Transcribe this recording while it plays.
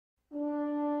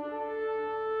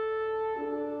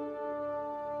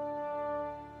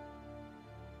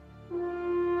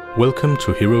Welcome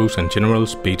to Heroes and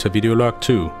Generals Beta Videolog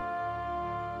 2.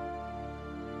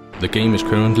 The game is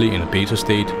currently in a beta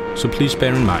state, so please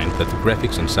bear in mind that the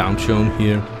graphics and sound shown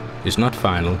here is not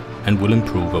final and will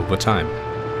improve over time.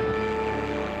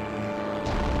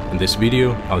 In this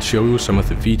video I'll show you some of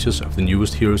the features of the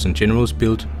newest Heroes and Generals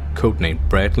build, codenamed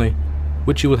Bradley,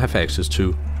 which you will have access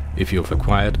to if you have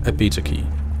acquired a beta key.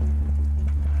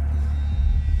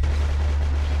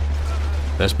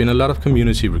 There's been a lot of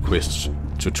community requests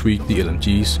to tweak the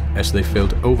LMGs as they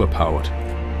felt overpowered.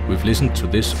 We've listened to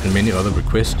this and many other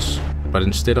requests, but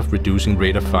instead of reducing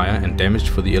rate of fire and damage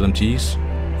for the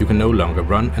LMGs, you can no longer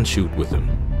run and shoot with them.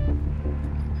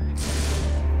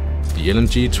 The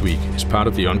LMG tweak is part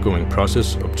of the ongoing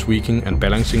process of tweaking and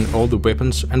balancing all the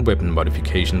weapons and weapon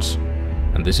modifications,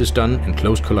 and this is done in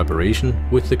close collaboration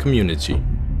with the community.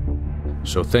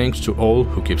 So thanks to all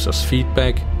who gives us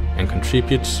feedback and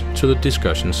contributes to the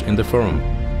discussions in the forum.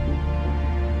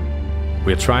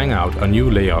 We are trying out a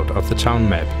new layout of the town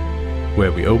map,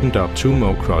 where we opened up 2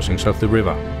 more crossings of the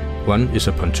river. One is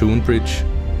a pontoon bridge,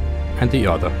 and the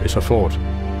other is a fort.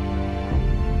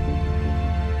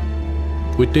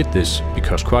 We did this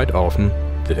because quite often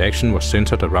the action was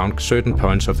centered around certain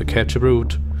points of the capture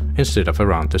route, instead of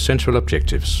around the central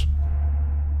objectives.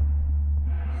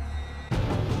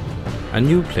 A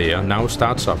new player now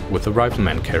starts up with the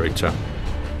Rifleman character,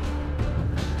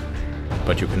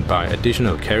 but you can buy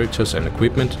additional characters and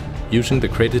equipment using the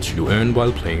credits you earn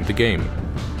while playing the game.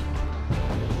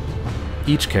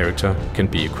 Each character can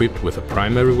be equipped with a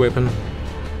primary weapon,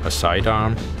 a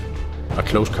sidearm, a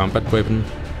close combat weapon,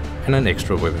 and an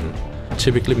extra weapon,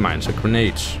 typically mines and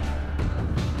grenades.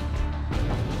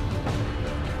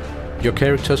 Your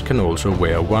characters can also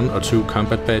wear 1 or 2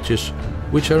 combat badges,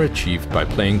 which are achieved by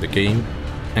playing the game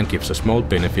and gives a small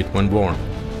benefit when worn.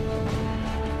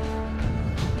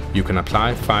 You can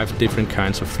apply 5 different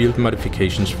kinds of field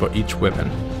modifications for each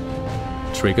weapon: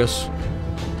 triggers,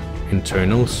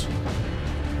 internals,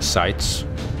 sights,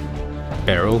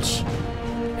 barrels,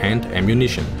 and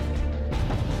ammunition.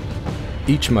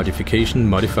 Each modification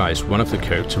modifies one of the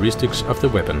characteristics of the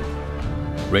weapon: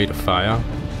 rate of fire,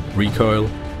 recoil,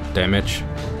 damage,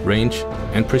 range,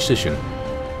 and precision.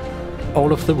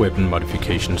 All of the weapon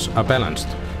modifications are balanced.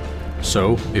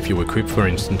 So, if you equip for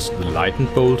instance the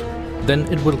lightened bolt, then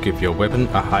it will give your weapon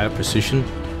a higher precision,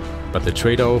 but the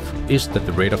trade-off is that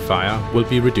the rate of fire will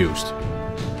be reduced.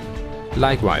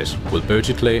 Likewise will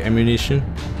Verticlay ammunition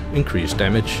increase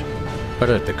damage, but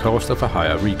at the cost of a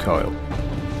higher recoil.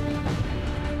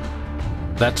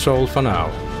 That's all for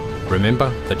now. Remember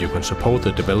that you can support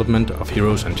the development of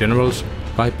Heroes and Generals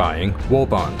by buying war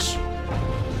bonds.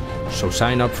 So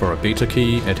sign up for a beta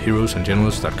key at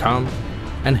heroesandgenerals.com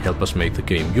and help us make the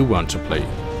game you want to play.